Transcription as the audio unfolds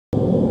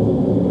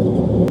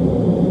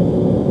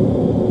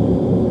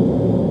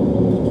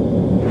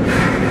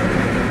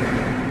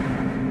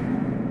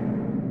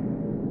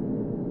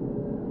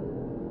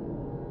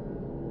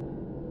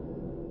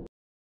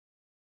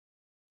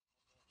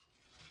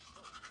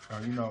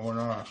You know,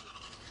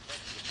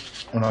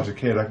 when I was a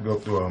kid, I could go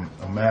through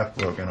a math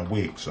book in a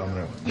week, so I'm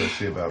going to go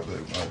see about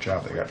the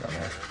job they got down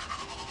there.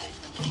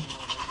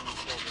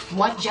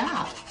 What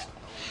job?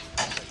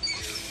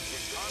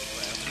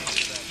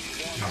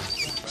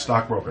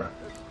 Stockbroker.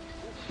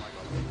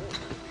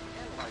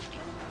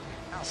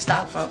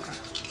 Stockbroker.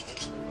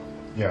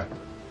 Yeah.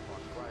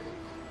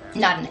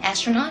 Not an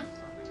astronaut?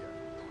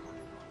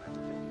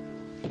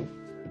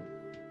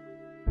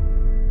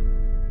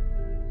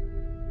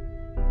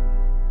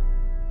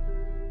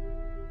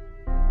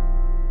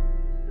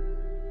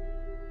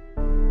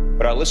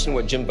 But I listened to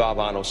what Jim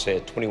Valvano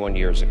said 21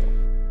 years ago.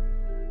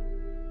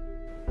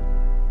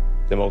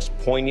 The most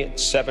poignant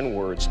 7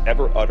 words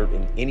ever uttered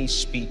in any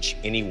speech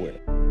anywhere.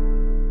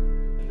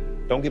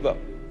 Don't give up.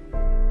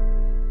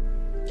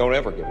 Don't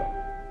ever give up.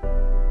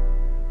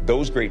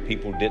 Those great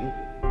people didn't.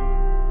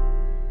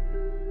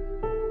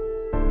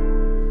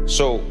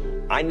 So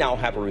I now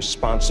have a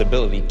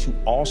responsibility to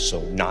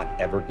also not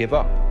ever give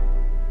up.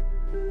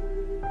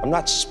 I'm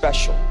not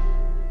special.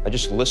 I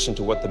just listened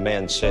to what the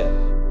man said.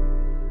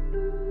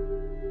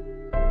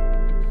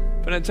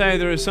 But I tell you,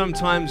 there are some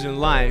times in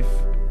life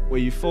where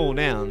you fall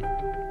down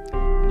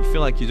and you feel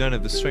like you don't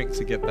have the strength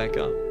to get back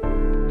up.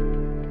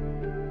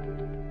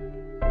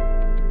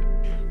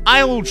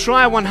 I will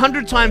try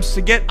 100 times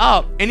to get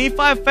up, and if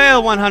I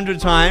fail 100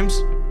 times,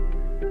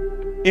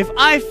 if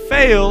I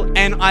fail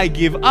and I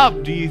give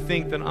up, do you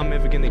think that I'm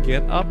ever going to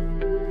get up?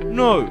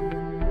 No.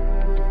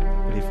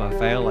 But if I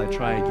fail, I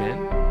try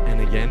again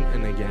and again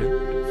and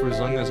again. For as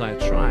long as I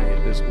try,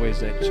 there's always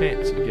that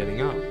chance of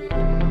getting up.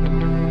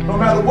 No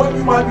matter what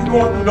you might be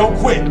going through, don't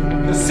quit.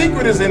 The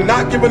secret is in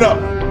not giving up.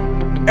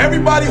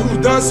 Everybody who's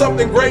done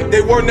something great,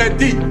 they weren't that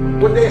deep.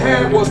 What they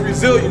had was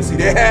resiliency.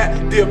 They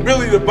had the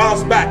ability to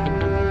bounce back.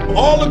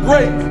 All the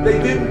greats, they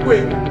didn't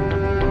quit.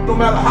 No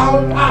matter how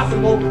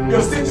impossible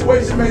your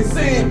situation may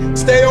seem,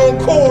 stay on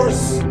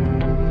course.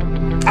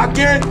 I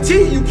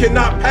guarantee you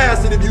cannot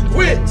pass it if you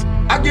quit.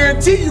 I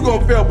guarantee you're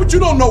gonna fail, but you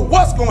don't know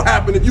what's gonna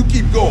happen if you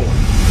keep going.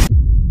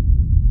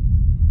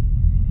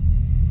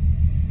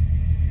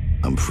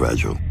 I'm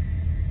fragile.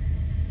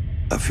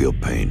 I feel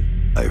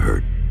pain. I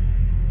hurt.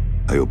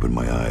 I open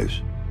my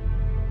eyes.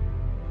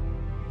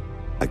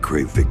 I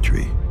crave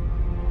victory.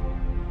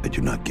 I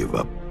do not give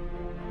up.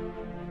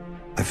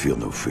 I feel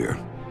no fear.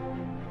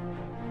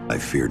 I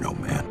fear no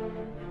man.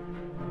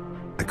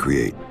 I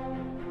create.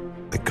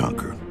 I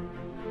conquer.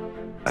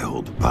 I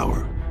hold the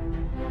power.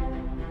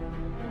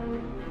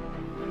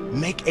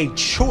 Make a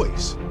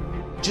choice.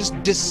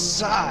 Just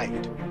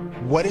decide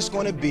what it's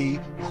going to be,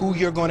 who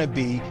you're going to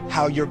be,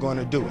 how you're going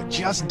to do it.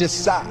 Just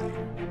decide.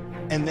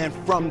 And then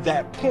from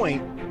that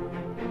point,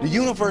 the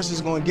universe is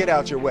going to get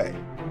out your way.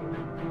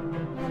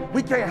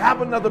 We can't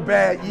have another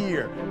bad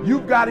year.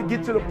 You've got to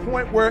get to the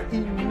point where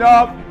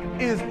enough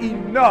is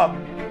enough.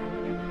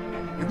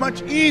 It's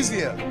much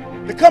easier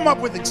to come up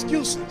with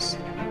excuses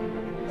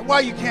and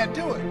why you can't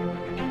do it.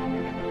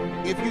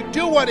 If you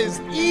do what is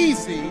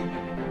easy,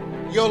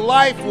 your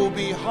life will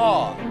be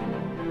hard.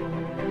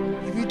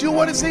 If you do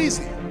what is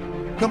easy,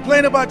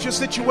 complain about your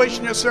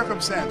situation, your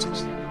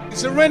circumstances. You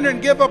surrender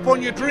and give up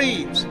on your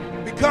dreams.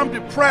 Become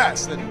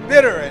depressed and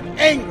bitter and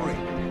angry.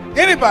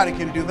 Anybody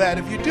can do that.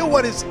 If you do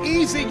what is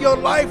easy, your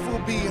life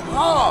will be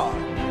hard.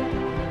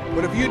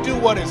 But if you do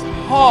what is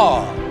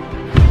hard,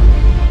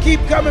 keep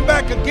coming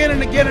back again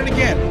and again and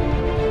again.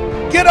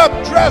 Get up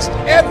dressed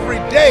every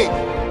day.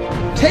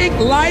 Take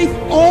life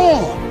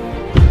on.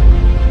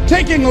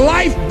 Taking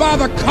life by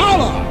the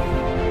collar.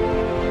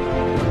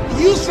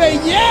 You say,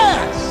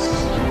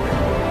 yes,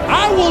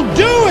 I will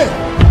do it.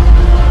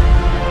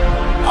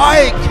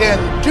 I can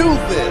do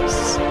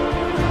this.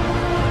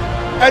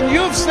 And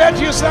you've said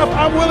to yourself,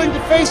 I'm willing to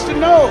face the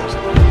no's.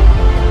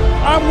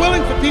 I'm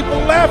willing for people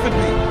to laugh at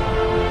me.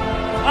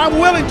 I'm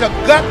willing to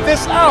gut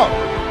this out.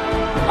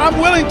 I'm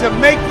willing to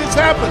make this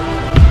happen.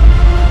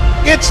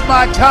 It's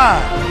my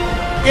time.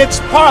 It's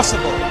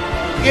possible.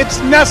 It's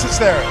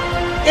necessary.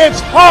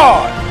 It's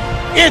hard.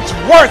 It's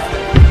worth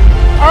it.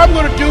 I'm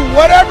going to do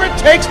whatever it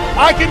takes.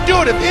 I can do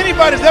it. If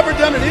anybody's ever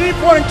done it at any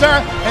point in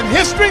time in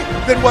history,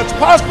 then what's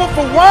possible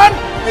for one,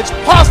 it's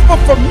possible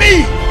for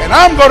me, and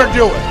I'm going to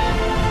do it.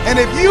 And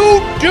if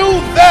you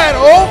do that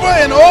over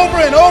and over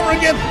and over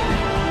again,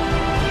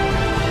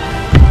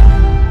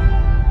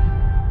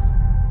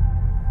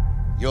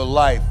 your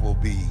life will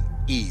be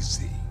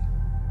easy.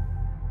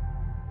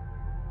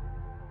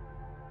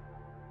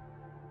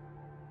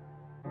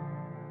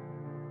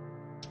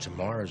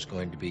 Tomorrow's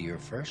going to be your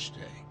first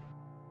day,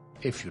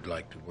 if you'd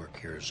like to work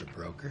here as a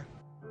broker.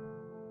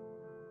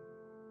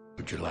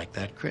 Would you like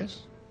that,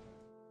 Chris?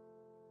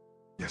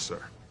 Yes,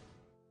 sir.